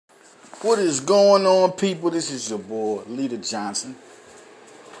What is going on, people? This is your boy, Leader Johnson.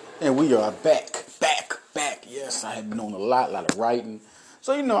 And we are back. Yes, I have been on a lot of writing.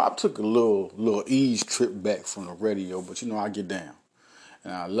 So, I took a little ease trip back from the radio, but I get down.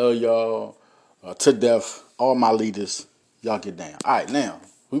 And I love y'all to death, all my leaders. Y'all get down. All right, now,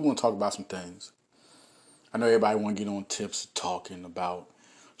 we want to talk about some things. I know everybody want to get on tips talking about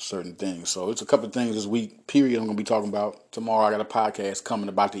certain things. So, it's a couple of things this week, period, I'm going to be talking about. Tomorrow, I got a podcast coming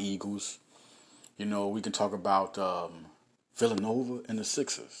about the Eagles. We can talk about Villanova and the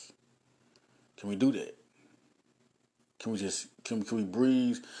Sixers. Can we do that? Can we just can we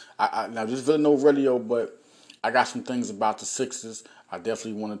breeze? Now this is Villanova radio, but I got some things about the Sixers I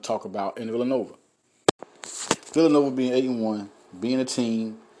definitely want to talk about in Villanova. Villanova being 8-1, being a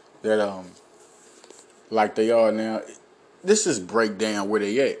team that like they are now. This is break down where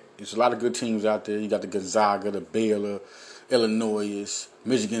they at. There's a lot of good teams out there. You got the Gonzaga, the Baylor, Illinois,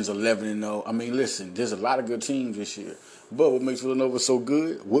 Michigan's 11-0. I mean, listen, there's a lot of good teams this year. But what makes Villanova so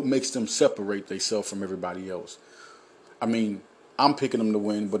good? What makes them separate themselves from everybody else? I mean, I'm picking them to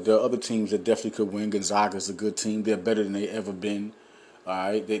win, but there are other teams that definitely could win. Gonzaga's a good team. They're better than they ever been. All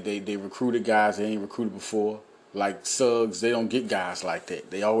right, they recruited guys they ain't recruited before. Like Suggs, they don't get guys like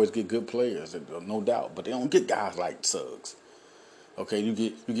that. They always get good players, no doubt, but they don't get guys like Suggs. Okay, you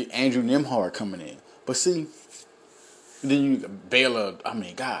get Andrew Nembhard coming in, but see, then you Baylor. I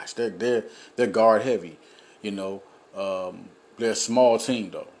mean, gosh, they're guard heavy. You know, they're a small team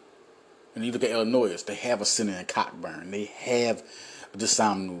though. And you look at Illinois, they have a center in Cockburn. They have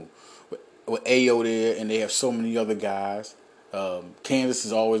Desamnu with Ayo there, and they have so many other guys. Kansas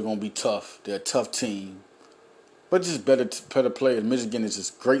is always going to be tough. They're a tough team, but just better players. Michigan is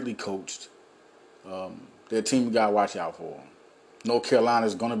just greatly coached. They're a team you got to watch out for. North Carolina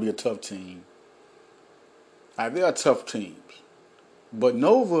is going to be a tough team. They are tough teams, but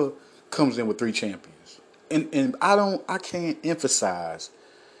Nova comes in with 3 champions, and I can't emphasize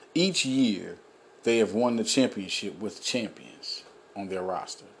each year they have won the championship with champions on their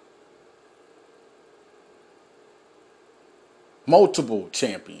roster. Multiple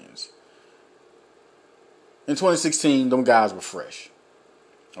champions. In 2016, them guys were fresh.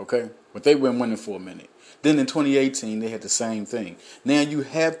 Okay? But they been winning for a minute. Then in 2018, they had the same thing. Now you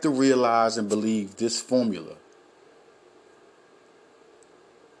have to realize and believe this formula.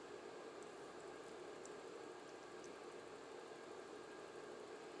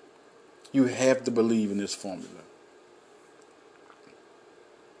 You have to believe in this formula.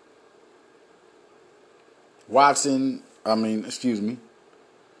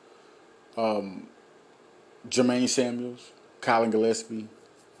 Jermaine Samuels, Colin Gillespie,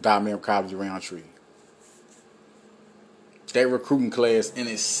 Damian Cobbs-Roundtree. That recruiting class in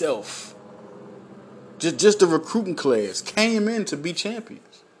itself, just the recruiting class, came in to be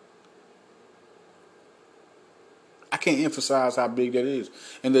champions. I can't emphasize how big that is.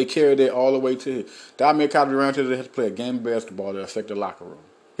 And they carried it all the way to here. Damian Cobbs-Roundtree doesn't have to play a game of basketball to affect the locker room.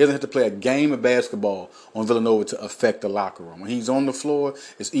 He doesn't have to play a game of basketball on Villanova to affect the locker room. When he's on the floor,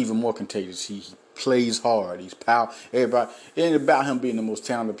 it's even more contagious. He plays hard. He's power. Everybody. It ain't about him being the most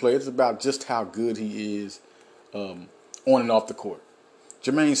talented player. It's about just how good he is on and off the court.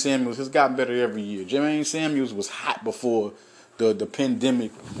 Jermaine Samuels has gotten better every year. Jermaine Samuels was hot before the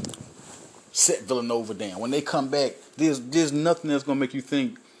pandemic set Villanova down. When they come back, there's nothing that's gonna make you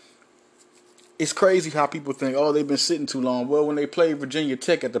think. It's crazy how people think, oh, they've been sitting too long. Well, when they played Virginia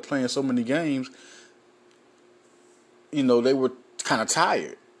Tech after playing so many games, they were kind of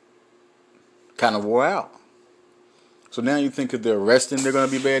tired, kind of wore out. So now you think if they're resting, they're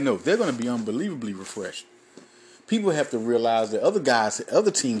gonna be bad. No, they're gonna be unbelievably refreshed. People have to realize that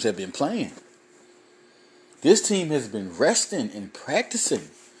other teams have been playing. This team has been resting and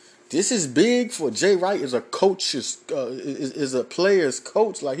practicing. This is big for Jay Wright as a coach, is a player's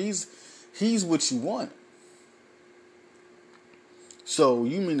coach. Like he's what you want. So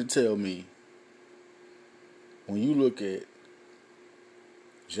you mean to tell me when you look at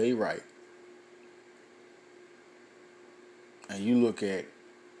Jay Wright and you look at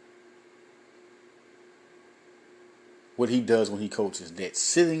what he does when he coaches, that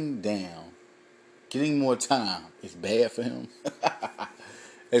sitting down, getting more time is bad for him?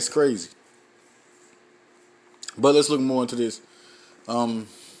 It's crazy. But let's look more into this. Colin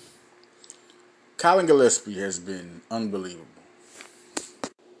Gillespie has been unbelievable.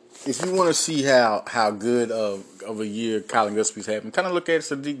 If you want to see how good of a year Colin Gillespie's having, kind of look at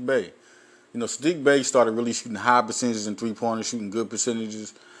Saddiq Bey. Saddiq Bey started really shooting high percentages in three-pointers, shooting good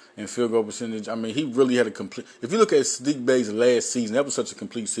percentages and field goal percentage. I mean, he really had a complete. If you look at Saddiq Bey's last season, that was such a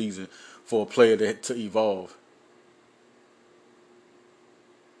complete season for a player to evolve.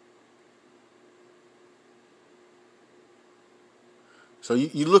 So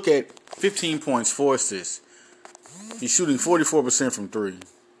you look at 15 points, 4 assists. He's shooting 44% from three,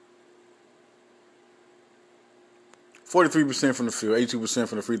 43% from the field, 82%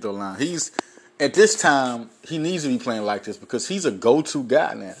 from the free throw line. He's at this time he needs to be playing like this because he's a go-to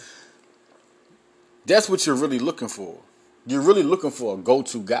guy now. That's what you're really looking for. You're really looking for a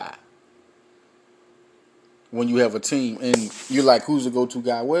go-to guy when you have a team, and you're like, who's the go-to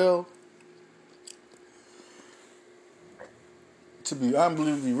guy? Well, to be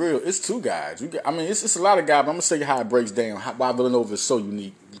unbelievably real, it's two guys. It's a lot of guys, but I'm going to say how it breaks down, why Villanova is so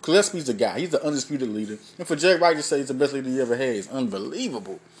unique. Gillespie's the guy. He's the undisputed leader. And for Jay Wright to say he's the best leader he ever had is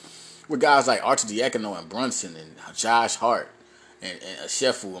unbelievable. With guys like Archie Diacono and Brunson and Josh Hart and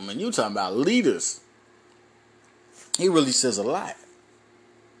Sheffield. I mean, you're talking about leaders. He really says a lot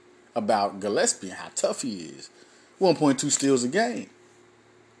about Gillespie and how tough he is. 1.2 steals a game.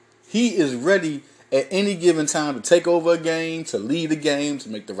 He is ready at any given time to take over a game, to lead a game, to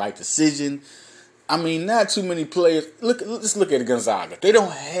make the right decision. I mean, not too many players. Let's look at Gonzaga. They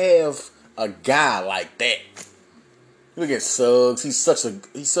don't have a guy like that. Look at Suggs. He's such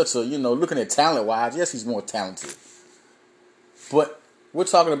a looking at talent wise, yes, he's more talented. But we're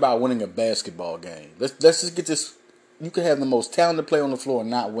talking about winning a basketball game. Let's just get this. You can have the most talented player on the floor and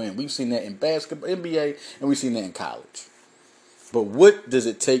not win. We've seen that in basketball, NBA, and we've seen that in college. But what does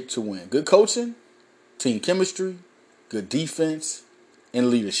it take to win? Good coaching, team chemistry, good defense, and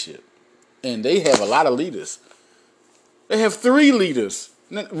leadership. And they have a lot of leaders. They have 3 leaders.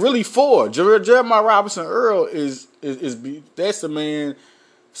 Really 4. Jeremiah Robinson Earl is that's the man.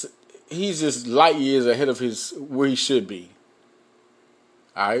 He's just light years ahead of where he should be.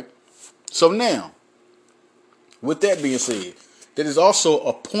 All right. So now, with that being said, there is also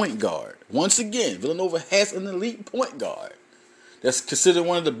a point guard. Once again, Villanova has an elite point guard that's considered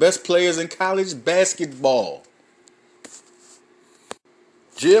one of the best players in college basketball.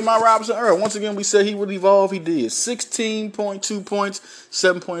 Jeremiah Robinson Earl, once again, we said he would evolve. He did. 16.2 points,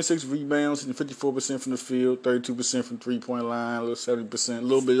 7.6 rebounds, and 54% from the field, 32% from three-point line, a little 70%, a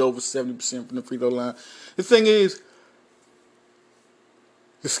little bit over 70% from the free throw line. The thing is,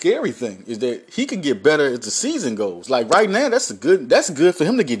 the scary thing is that he could get better as the season goes. Like right now, that's good for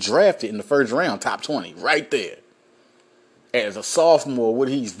him to get drafted in the first round, top 20, right there. As a sophomore, what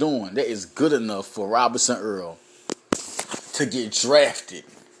he's doing, that is good enough for Robinson Earl to get drafted.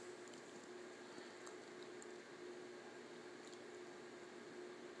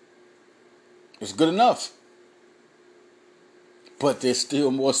 It's good enough. But there's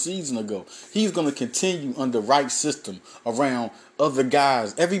still more season to go. He's going to continue on the right system around other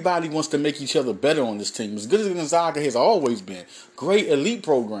guys. Everybody wants to make each other better on this team. As good as Gonzaga has always been. Great elite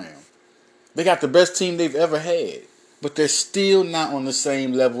program. They got the best team they've ever had. But they're still not on the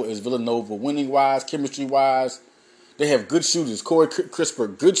same level as Villanova. Winning-wise, chemistry-wise. They have good shooters. Corey Crisper,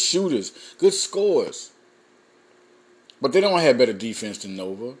 good shooters. Good scorers. But they don't have better defense than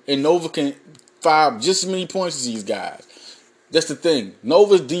Nova. And Nova can fire just as many points as these guys. That's the thing.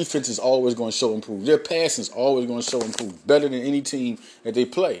 Nova's defense is always going to show improve. Their passing is always going to show improve. Better than any team that they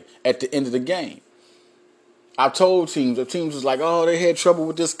play at the end of the game. I've told teams, the teams was like, oh, they had trouble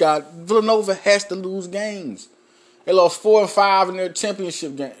with this guy. Villanova has to lose games. They lost 4 and 5 in their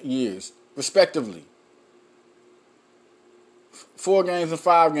championship years, respectively. 4 games and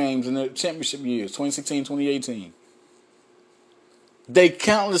 5 games in their championship years, 2016, 2018. They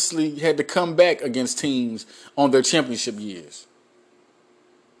countlessly had to come back against teams on their championship years.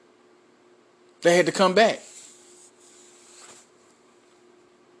 They had to come back.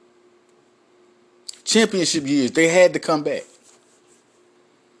 Championship years, they had to come back.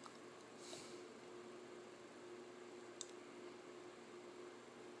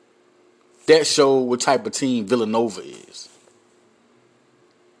 That showed what type of team Villanova is.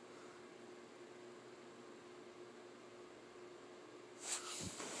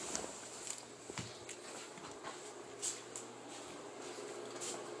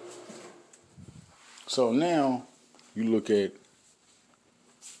 So now you look at,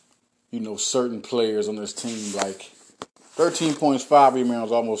 certain players on this team like 13 points, 5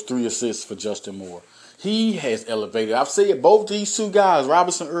 rebounds, almost 3 assists for Justin Moore. He has elevated. I've said both these two guys,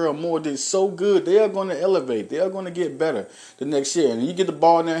 Robinson Earl, Moore, did so good. They are going to elevate. They are going to get better the next year. And you get the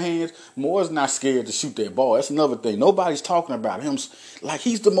ball in their hands, Moore's not scared to shoot that ball. That's another thing. Nobody's talking about him. Like,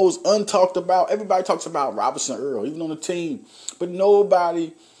 he's the most untalked about. Everybody talks about Robinson Earl, even on the team. But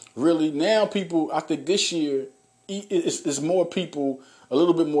nobody really, now people, I think this year, it's more people, a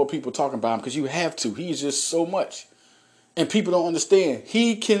little bit more people talking about him because you have to. He's just so much. And people don't understand.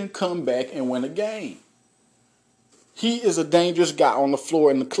 He can come back and win a game. He is a dangerous guy on the floor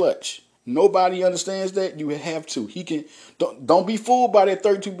in the clutch. Nobody understands that. You have to. He can. Don't be fooled by that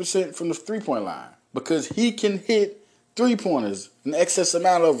 32% from the 3-point line because he can hit 3-pointers, an excess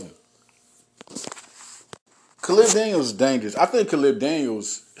amount of them. Caleb Daniels is dangerous. I think Caleb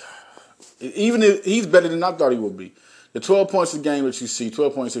Daniels, even if he's better than I thought he would be. The 12 points a game that you see,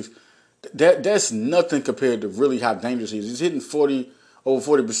 12.6, that's nothing compared to really how dangerous he is. He's hitting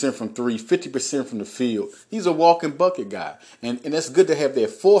over 40% from three, 50% from the field. He's a walking bucket guy. And that's good to have that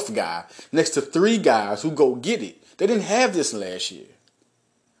fourth guy next to three guys who go get it. They didn't have this last year.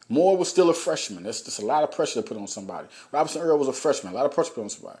 Moore was still a freshman. That's just a lot of pressure to put on somebody. Robinson Earl was a freshman. A lot of pressure to put on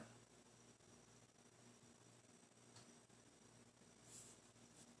somebody.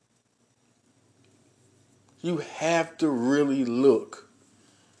 You have to really look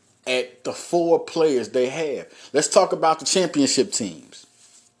at the four players they have. Let's talk about the championship teams.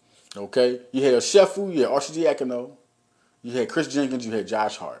 Okay? You had Sheffield, you had RCG Akino, you had Chris Jenkins, you had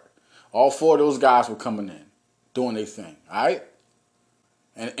Josh Hart. All four of those guys were coming in, doing their thing. All right?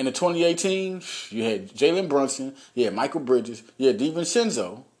 And in the 2018, you had Jalen Brunson, you had Michael Bridges, you had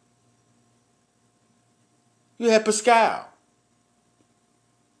DiVincenzo, you had Pascal.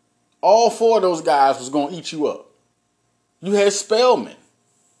 All four of those guys was going to eat you up. You had Spellman.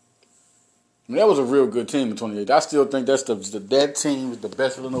 I mean, that was a real good team in 2018. I still think that team was the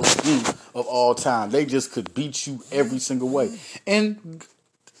best Villanova team of all time. They just could beat you every single way. And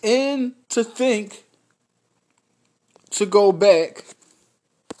to think, to go back,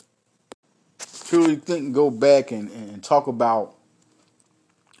 truly think and go back and talk about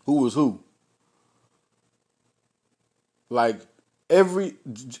who was who. Like,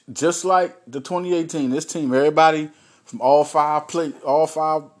 just like the 2018, this team, everybody from all five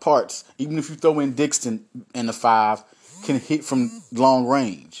parts, even if you throw in Dixon in the five, can hit from long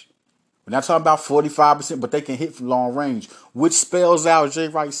range. We're not talking about 45%, but they can hit from long range, which spells out Jay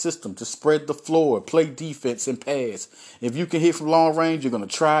Wright's system to spread the floor, play defense, and pass. If you can hit from long range, you're going to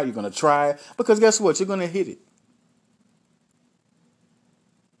try it, because guess what? You're going to hit it.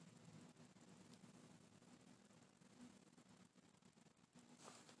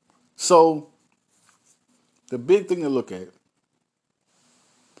 So, the big thing to look at,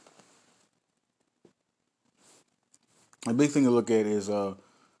 is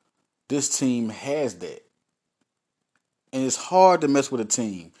this team has that. And it's hard to mess with a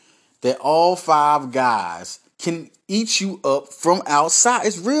team that all five guys can eat you up from outside.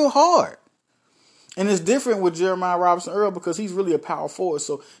 It's real hard. And it's different with Jeremiah Robinson Earl because he's really a power forward.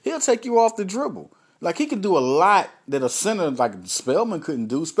 So he'll take you off the dribble. Like, he could do a lot that a center like Spellman couldn't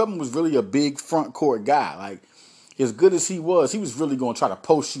do. Spellman was really a big front court guy. Like, as good as he was really going to try to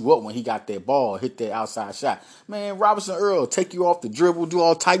post you up when he got that ball, hit that outside shot. Man, Robinson Earl take you off the dribble, do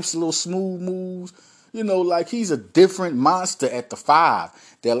all types of little smooth moves. You know, like, he's a different monster at the five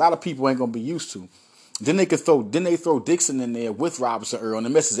that a lot of people ain't going to be used to. Then they throw Dixon in there with Robinson Earl, and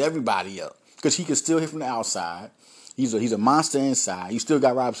it messes everybody up because he can still hit from the outside. He's a monster inside. You still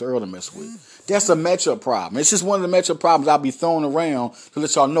got Robinson Earl to mess with. That's a matchup problem. It's just one of the matchup problems I'll be throwing around to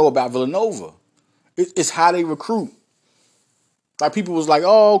let y'all know about Villanova. It's how they recruit. Like, people was like,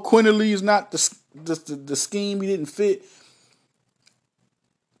 oh, Quinerly is not the scheme. He didn't fit.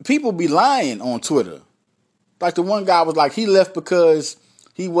 People be lying on Twitter. Like, the one guy was like, he left because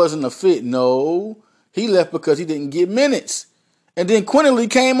he wasn't a fit. No, he left because he didn't get minutes. And then Quinerly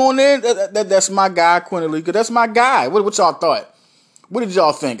came on there. That's my guy, Quinerly, because that's my guy. What y'all thought? What did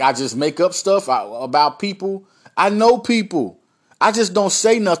y'all think? I just make up stuff about people? I know people. I just don't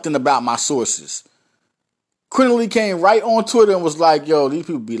say nothing about my sources. Quinerly came right on Twitter and was like, yo, these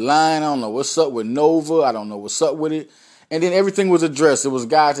people be lying. I don't know what's up with Nova. I don't know what's up with it. And then everything was addressed. It was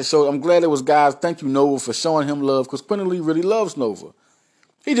guys that showed. I'm glad it was guys. Thank you, Nova, for showing him love, because Quinerly really loves Nova.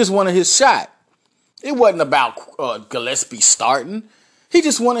 He just wanted his shot. It wasn't about Gillespie starting. He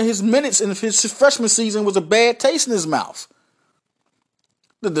just wanted his minutes, and his freshman season was a bad taste in his mouth.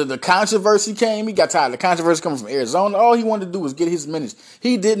 The controversy came. He got tired of the controversy coming from Arizona. All he wanted to do was get his minutes.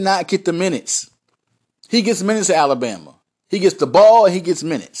 He did not get the minutes. He gets minutes at Alabama. He gets the ball and he gets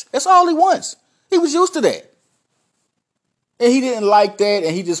minutes. That's all he wants. He was used to that. And he didn't like that,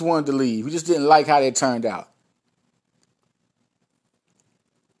 and he just wanted to leave. He just didn't like how that turned out.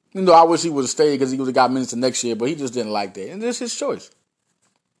 You know, I wish he would have stayed because he would have got minutes the next year, but he just didn't like that. And that's his choice.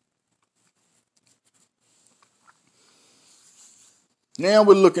 Now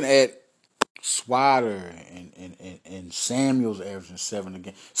we're looking at Swider and Samuels averaging 7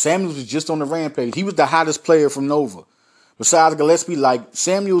 again. Samuels was just on the rampage. He was the hottest player from Nova. Besides Gillespie, like,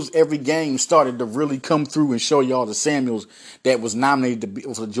 Samuels every game started to really come through and show y'all the Samuels that was nominated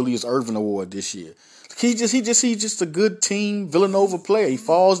for the Julius Erving Award this year. He's just a good team Villanova player. He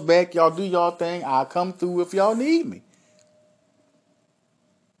falls back, y'all do y'all thing. I'll come through if y'all need me.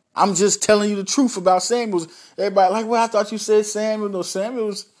 I'm just telling you the truth about Samuels. Everybody like, well, I thought you said Samuels. No,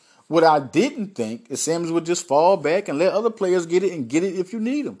 Samuels. What I didn't think is Samuels would just fall back and let other players get it and get it if you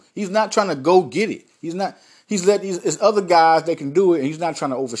need him. He's not trying to go get it. He's not. He's let these other guys that can do it, and he's not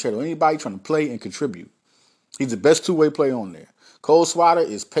trying to overshadow anybody trying to play and contribute. He's the best two-way player on there. Cole Swider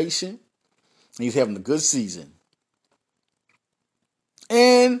is patient. He's having a good season.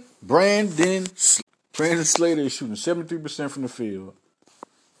 And Brandon Slater is shooting 73% from the field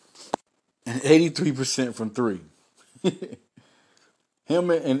and 83% from three. Him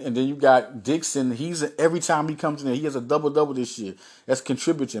and then you got Dixon. He's every time he comes in there, he has a double this year. That's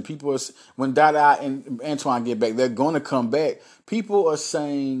contributing. People are when Dada and Antoine get back, they're going to come back. People are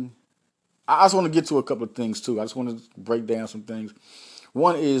saying, I just want to get to a couple of things too. I just want to break down some things.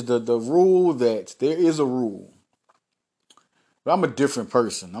 One is the rule that there is a rule. But I'm a different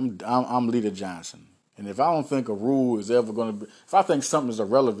person. I'm Leader Johnson, and if I don't think a rule is ever going to be, if I think something is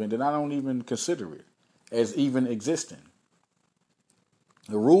irrelevant, then I don't even consider it as even existing.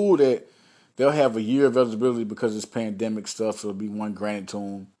 The rule that they'll have a year of eligibility because it's pandemic stuff, so it'll be one granted to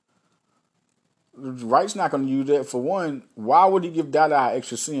them. Wright's not going to use that. For one, why would he give Dada an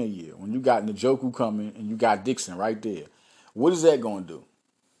extra senior year when you got Njoku coming and you got Dixon right there? What is that going to do?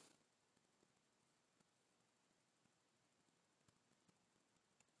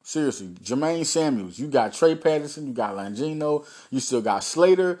 Seriously, Jermaine Samuels, you got Trey Patterson, you got Langino, you still got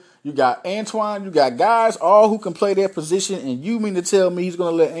Slater, you got Antoine, you got guys all who can play their position, and you mean to tell me he's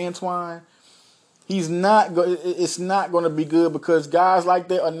going to let Antoine? He's not. It's not going to be good because guys like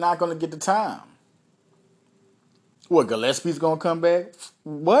that are not going to get the time. What, Gillespie's going to come back?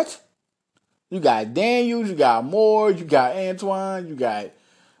 What? You got Daniels, you got Moore, you got Antoine, you got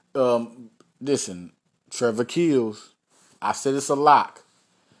listen, Trevor Keels. I said it's a lock.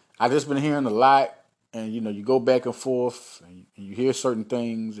 I just been hearing a lot, and you go back and forth, and you hear certain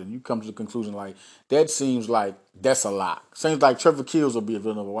things, and you come to the conclusion like that seems like that's a lock. Seems like Trevor Keels will be a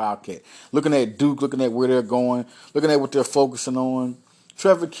Villanova Wildcat. Looking at Duke, looking at where they're going, looking at what they're focusing on,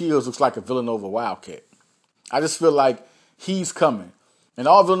 Trevor Keels looks like a Villanova Wildcat. I just feel like he's coming, and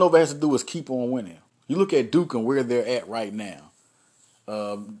all Villanova has to do is keep on winning. You look at Duke and where they're at right now.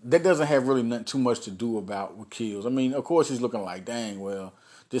 That doesn't have really nothing too much to do about with Keels. I mean, of course he's looking like, dang, well,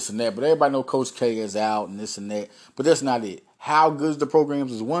 this and that. But everybody know Coach K is out and this and that. But that's not it. How good the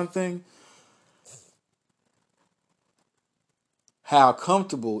programs is one thing. How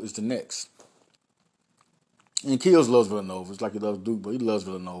comfortable is the next. And Keels loves Villanova. It's like he loves Duke, but he loves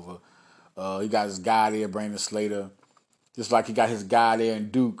Villanova. He got his guy there, Brandon Slater. Just like he got his guy there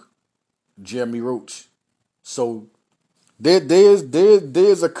in Duke, Jeremy Roach. So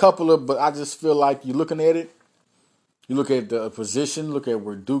there's a couple of, but I just feel like you're looking at it. You look at the position, look at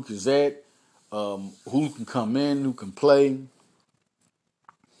where Duke is at, who can come in, who can play.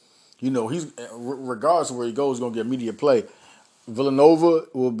 He's regardless of where he goes, he's gonna get immediate play. Villanova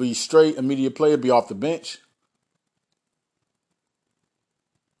will be straight immediate play, be off the bench.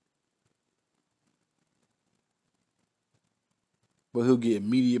 But he'll get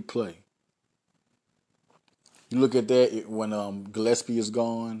immediate play. You look at that when Gillespie is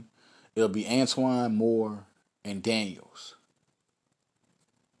gone, it'll be Antoine, Moore, and Daniels.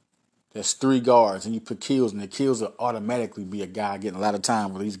 That's three guards, and you put Keels, and the Keels will automatically be a guy getting a lot of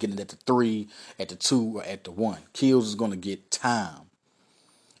time, whether he's getting it at the three, at the two, or at the one. Keels is going to get time.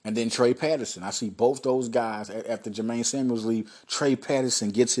 And then Trey Patterson. I see both those guys after Jermaine Samuels leave. Trey Patterson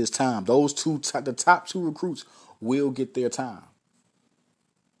gets his time. Those two, the top two recruits, will get their time.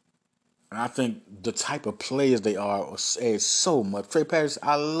 And I think the type of players they are adds so much. Trey Patterson,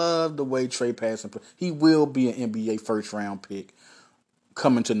 I love the way Trey Patterson plays. He will be an NBA first round pick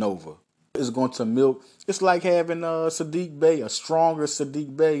coming to Nova. It's going to milk. It's like having Sadiq Bey, a stronger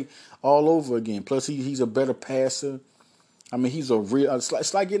Sadiq Bey, all over again. Plus, he's a better passer. I mean, he's a real.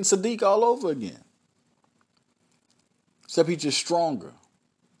 It's like getting Sadiq all over again. Except he's just stronger.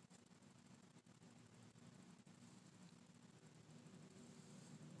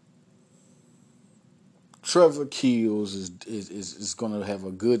 Trevor Keels is going to have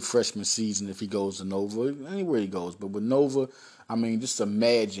a good freshman season if he goes to Nova, anywhere he goes. But with Nova, I mean, just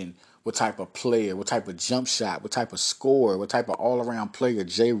imagine what type of player, what type of jump shot, what type of scorer, what type of all-around player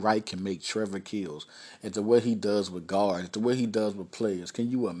Jay Wright can make Trevor Keels. And the way he does with guards, the way he does with players.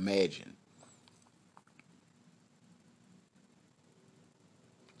 Can you imagine?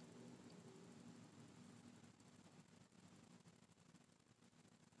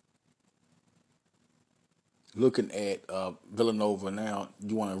 looking at Villanova now,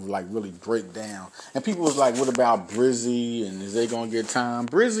 you want to like really break down. And people was like, "What about Brizzy? And is they gonna get time?"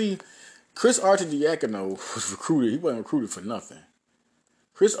 Brizzy, Chris Archidiakono was recruited. He wasn't recruited for nothing.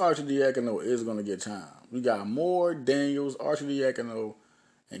 Chris Archidiakono is gonna get time. We got Moore, Daniels, Archidiakono,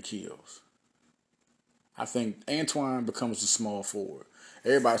 and Keels. I think Antoine becomes the small forward.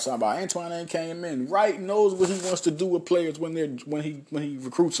 Everybody's talking about Antoine ain't came in. Wright knows what he wants to do with players when he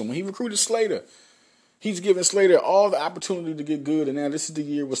recruits them. When he recruited Slater, he's giving Slater all the opportunity to get good, and now this is the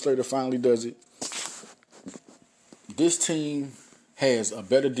year where Slater finally does it. This team has a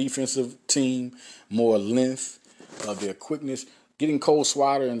better defensive team, more length, their quickness. Getting Cole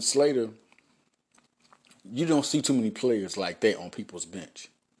Swider and Slater, you don't see too many players like that on people's bench.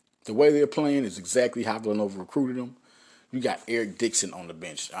 The way they're playing is exactly how Villanova recruited them. You got Eric Dixon on the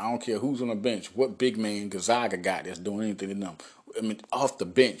bench. I don't care who's on the bench, what big man Gonzaga got that's doing anything to them. I mean, off the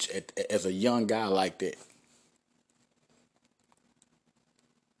bench as a young guy like that.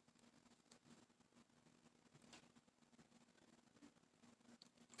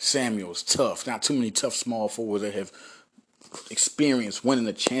 Samuel's tough. Not too many tough small forwards that have experience winning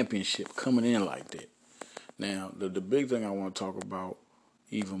a championship coming in like that. Now, the big thing I want to talk about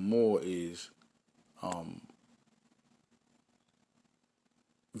even more is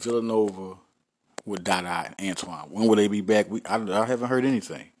Villanova with Dada and Antoine. When will they be back? I haven't heard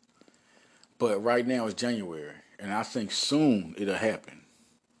anything. But right now it's January, and I think soon it'll happen.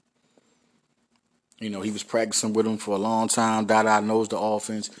 You know, he was practicing with him for a long time. Dada knows the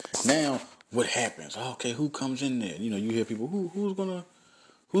offense. Now, what happens? Okay, who comes in there? You know, you hear people, who's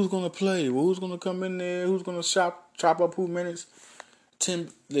gonna play? Well, who's gonna come in there? Who's gonna chop up who minutes?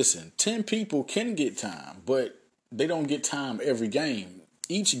 10 people can get time, but they don't get time every game.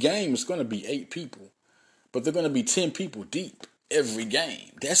 Each game is gonna be 8 people, but they're gonna be 10 people deep every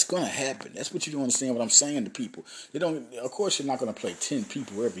game. That's gonna happen. That's what you don't understand what I'm saying to people. They don't. Of course, you're not gonna play 10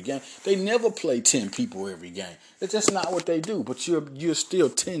 people every game. They never play 10 people every game. That's just not what they do. But you're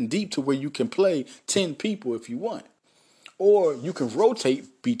still 10 deep to where you can play 10 people if you want. Or you can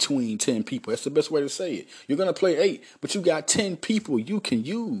rotate between 10 people. That's the best way to say it. You're going to play 8, but you got 10 people you can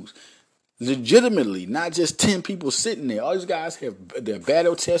use legitimately, not just 10 people sitting there. All these guys they're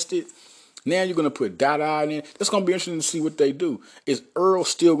battle tested. Now you're going to put Dada in there. That's going to be interesting to see what they do. Is Earl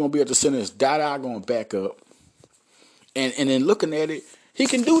still going to be at the center? Is Dada going to back up? And then looking at it, he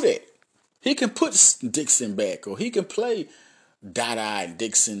can do that. He can put Dixon back, or he can play Dada and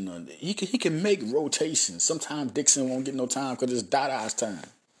Dixon. He can make rotations. Sometimes Dixon won't get no time because it's Dada's time.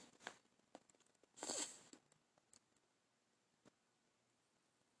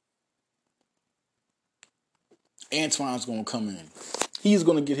 Antoine's gonna come in. He's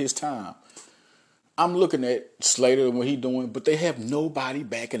gonna get his time. I'm looking at Slater and what he's doing, but they have nobody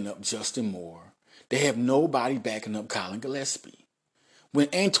backing up Justin Moore. They have nobody backing up Colin Gillespie. When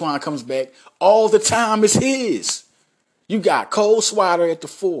Antoine comes back, all the time is his. You got Cole Swider at the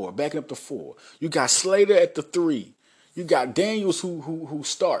 4, backing up the 4. You got Slater at the 3. You got Daniels who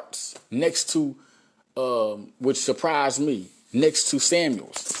starts next to, which surprised me, next to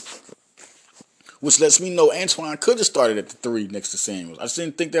Samuels, which lets me know Antoine could have started at the 3 next to Samuels. I just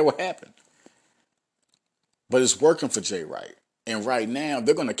didn't think that would happen, but it's working for Jay Wright. And right now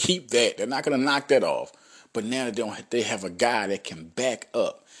they're gonna keep that. They're not gonna knock that off. But now they have a guy that can back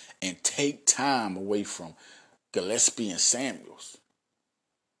up and take time away from Gillespie and Samuels.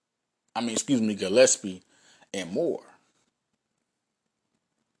 Excuse me, Gillespie and Moore.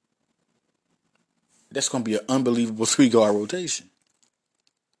 That's going to be an unbelievable 3-guard rotation.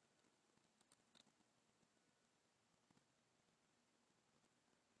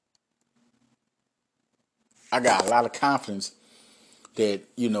 I got a lot of confidence that,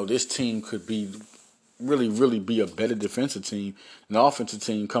 this team could be really, really be a better defensive team. An offensive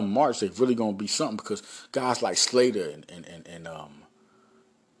team come March, they're really going to be something because guys like Slater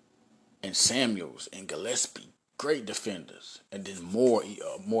and Samuels and Gillespie, great defenders. And then more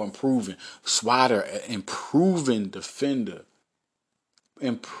improving. Swider, improving defender.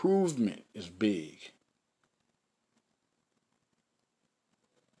 Improvement is big.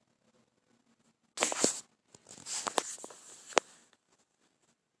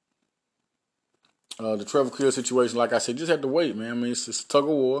 The Trevor Creel situation, like I said, just have to wait, man. It's just tug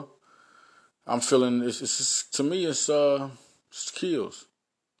of war. I'm feeling it's to me it's kills.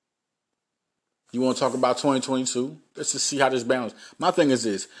 You want to talk about 2022? Let's just see how this balance. My thing is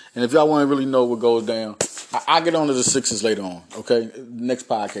this, and if y'all want to really know what goes down, I'll get on to the Sixers later on. Okay, next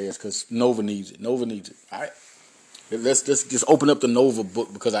podcast because Nova needs it. Nova needs it. All right, let's just open up the Nova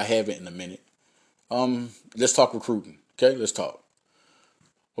book because I have it in a minute. Let's talk recruiting. Okay, let's talk.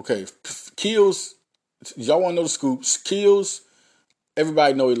 Okay, Keels Y'all want to know the scoops? Kills.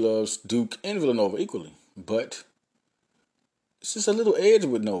 Everybody know he loves Duke and Villanova equally, but it's just a little edge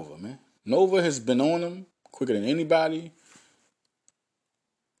with Nova, man. Nova has been on him quicker than anybody,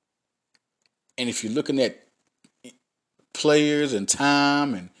 and if you're looking at players and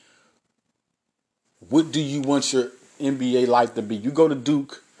time and what do you want your NBA life to be, you go to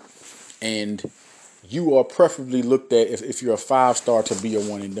Duke and you are preferably looked at if you're a 5-star to be a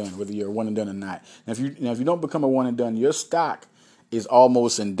one and done, whether you're a one and done or not. Now, if you don't become a one and done, your stock is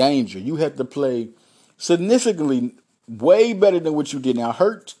almost in danger. You have to play significantly way better than what you did. Now,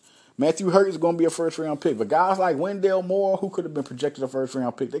 Matthew Hurt is going to be a first round pick, but guys like Wendell Moore, who could have been projected a first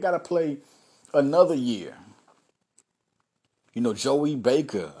round pick, they got to play another year. Joey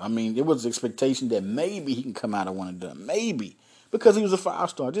Baker. I mean, it was the expectation that maybe he can come out of one and done. Maybe. Because he was a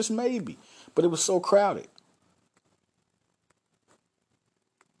 5-star. Just maybe. But it was so crowded.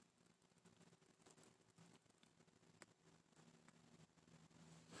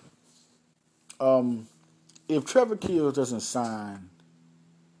 If Trevor Keels doesn't sign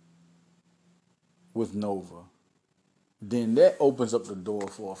with Nova, then that opens up the door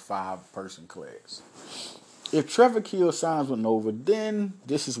for a 5-person class. If Trevor Keels signs with Nova, then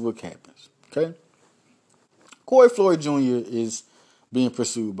this is what happens. Okay? Corey Floyd Jr. is being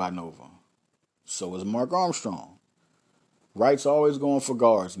pursued by Nova. So is Mark Armstrong. Wright's always going for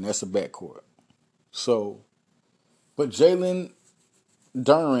guards, and that's a backcourt. So, but Jalen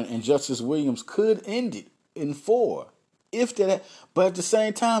Duren and Justice Williams could end it in 4. If that, but at the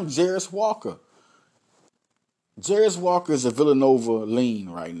same time, Jarace Walker. Jarace Walker is a Villanova lean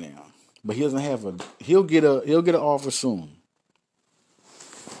right now, but he doesn't have a. He'll get an offer soon.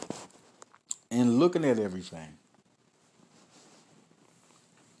 And looking at everything,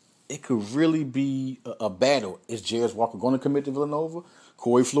 it could really be a battle. Is Jarace Walker going to commit to Villanova?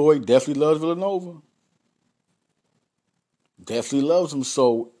 Corey Floyd definitely loves Villanova. Definitely loves him.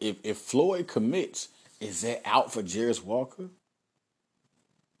 So if Floyd commits, is that out for Jarace Walker?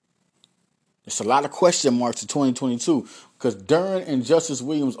 It's a lot of question marks in 2022 because Duren and Justice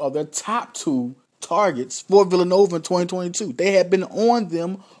Williams are the top 2 targets for Villanova in 2022. They have been on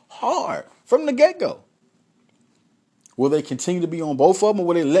them hard from the get-go. Will they continue to be on both of them, or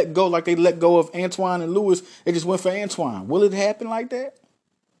will they let go like they let go of Antoine and Lewis? They just went for Antoine. Will it happen like that?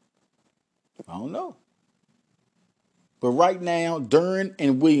 I don't know. But right now, Duren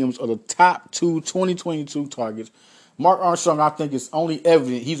and Williams are the top 2 2022 targets. Mark Armstrong, I think it's only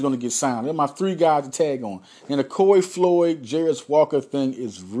evident he's going to get signed. They're my 3 guys to tag on. And the Corey Floyd, Jarace Walker thing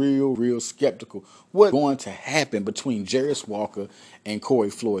is real skeptical. What's going to happen between Jarace Walker and Corey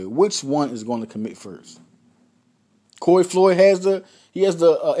Floyd? Which one is going to commit first? Corey Floyd has the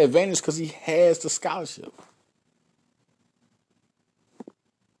advantage because he has the scholarship.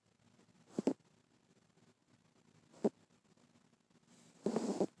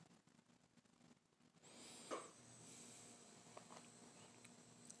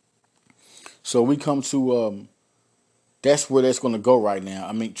 So we come to that's where that's going to go right now.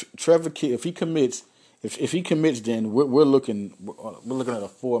 I mean, Trevor, if he commits, if he commits, then we're looking at a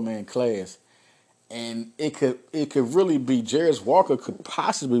 4-man class, and it could really be Jarace Walker could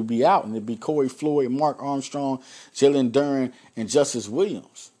possibly be out, and it'd be Corey Floyd, Mark Armstrong, Jalen Duren, and Justice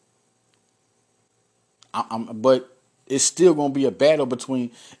Williams. But it's still going to be a battle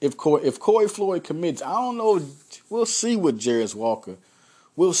between if Corey Floyd commits. I don't know. We'll see with Jarace Walker.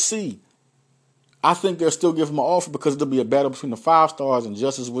 We'll see. I think they'll still give him an offer because there'll be a battle between the 5-stars and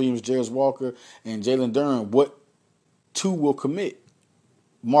Justice Williams, Jarace Walker, and Jalen Duren. What 2 will commit?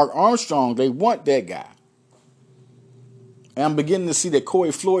 Mark Armstrong, they want that guy. And I'm beginning to see that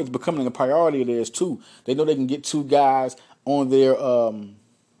Corey Floyd is becoming a priority of theirs too. They know they can get 2 guys on their to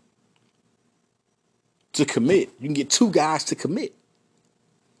commit. You can get 2 guys to commit.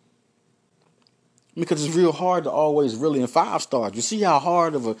 Because it's real hard to always really in 5-stars. You see how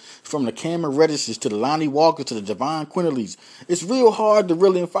hard from the Cameron Reddishes to the Lonnie Walker to the Javon Quinterleys. It's real hard to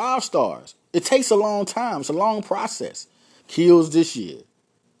really in 5-stars. It takes a long time. It's a long process. Kills this year.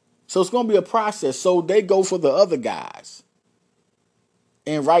 So it's going to be a process. So they go for the other guys.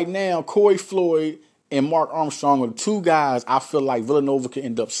 And right now, Corey Floyd and Mark Armstrong are the 2 guys I feel like Villanova could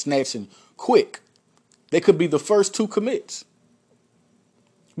end up snatching quick. They could be the first 2 commits.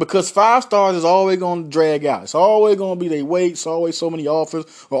 Because 5-stars is always going to drag out. It's always going to be they wait. It's always so many offers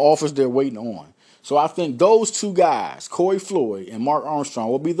or offers they're waiting on. So I think those 2 guys, Corey Floyd and Mark Armstrong,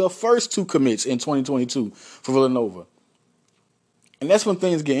 will be the first 2 commits in 2022 for Villanova. And that's when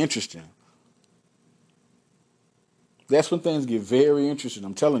things get interesting. That's when things get very interesting,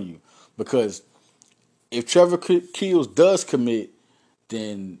 I'm telling you. Because if Trevor Keels does commit,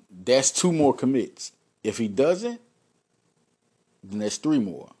 then that's 2 more commits. If he doesn't, then there's 3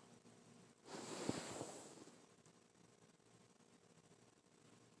 more.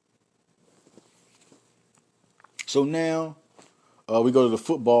 So now we go to the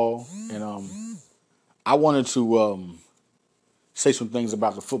football, and I wanted to say some things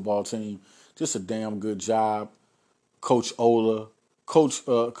about the football team. Just a damn good job, Coach Ola, Coach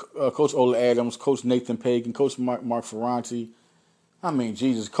Ola Adams, Coach Nathan Pagan, Coach Mark Ferranti. I mean,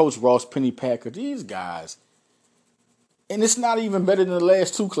 Jesus, Coach Ross Pennypacker. These guys, and it's not even better than the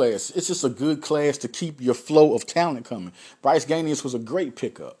last 2 classes. It's just a good class to keep your flow of talent coming. Bryce Ganius was a great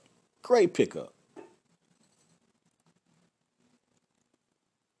pickup. Great pickup.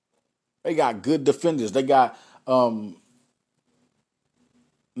 They got good defenders. They got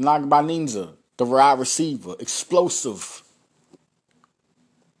Nagbaninza, the wide receiver, explosive.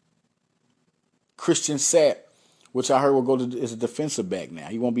 Christian Sapp, which I heard will go to as a defensive back now.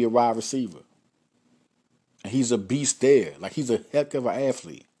 He won't be a wide receiver. And he's a beast there. Like, he's a heck of an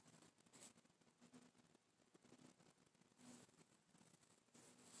athlete.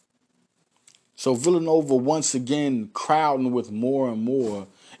 So Villanova once again crowding with more and more.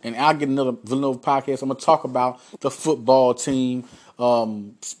 And I'll get another Villanova podcast. I'm going to talk about the football team.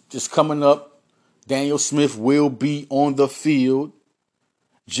 Just coming up, Daniel Smith will be on the field.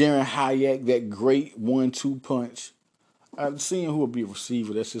 Jaren Hayek, that great 1-2 punch. Seeing who will be a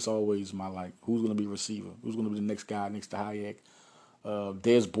receiver, that's just always my like. Who's going to be a receiver? Who's going to be the next guy next to Hayek?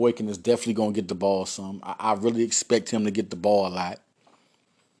 Des Boykin is definitely going to get the ball some. I really expect him to get the ball a lot.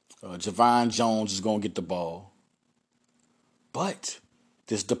 Javon Jones is going to get the ball. But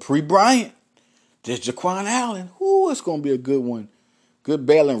there's Dupree Bryant. There's Jaquan Allen. Ooh, it's going to be a good one. Good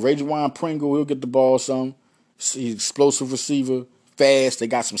battling. Rajuan Pringle, he'll get the ball some. He's explosive receiver. Fast. They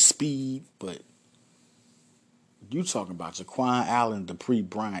got some speed. But you talking about Jaquan Allen, Dupree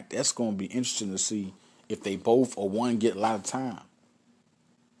Bryant. That's going to be interesting to see if they both or one get a lot of time.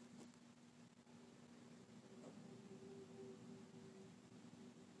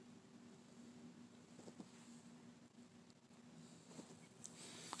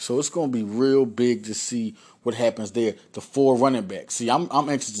 So it's going to be real big to see what happens there. The 4 running backs. See, I'm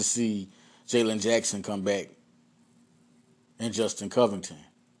anxious to see Jalen Jackson come back and Justin Covington.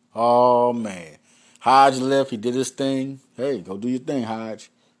 Oh, man. Hodge left. He did his thing. Hey, go do your thing,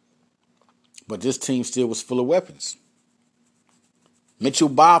 Hodge. But this team still was full of weapons. Mitchell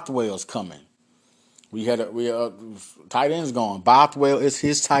Bothwell's coming. We had tight end's gone. Bothwell is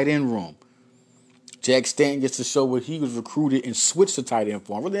his tight end room. Jack Stanton gets to show what he was recruited and switched to tight end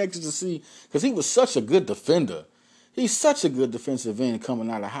for. I'm really anxious to see because he was such a good defender. He's such a good defensive end coming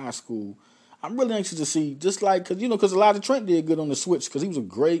out of high school. I'm really anxious to see, just like, because Elijah Trent did good on the switch because he was a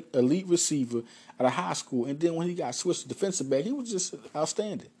great elite receiver out of high school. And then when he got switched to defensive back, he was just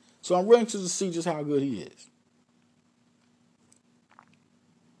outstanding. So I'm really anxious to see just how good he is.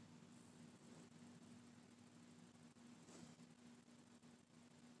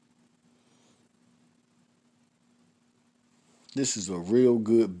 This is a real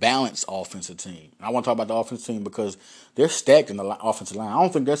good, balanced offensive team. I want to talk about the offensive team because they're stacked in the offensive line. I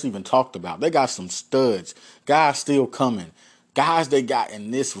don't think that's even talked about. They got some studs. Guys still coming. Guys they got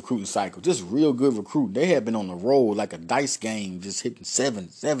in this recruiting cycle. Just real good recruiting. They have been on the road like a dice game, just hitting 7,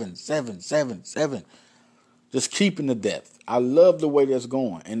 7, 7, 7, 7. Just keeping the depth. I love the way that's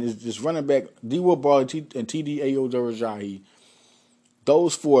going. And it's just running back, D-Will Barley and TD Ayo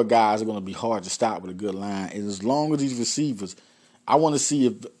those 4 guys are going to be hard to stop with a good line. And as long as these receivers, I want to see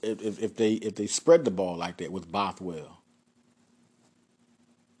if they spread the ball like that with Bothwell.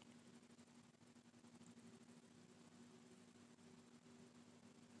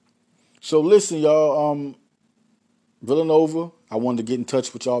 So listen, y'all. Villanova. I wanted to get in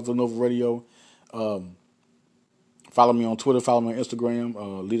touch with y'all. Villanova Radio. Follow me on Twitter. Follow me on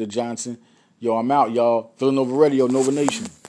Instagram. Lita Johnson. Yo, I'm out, y'all. Villanova Radio, Nova Nation.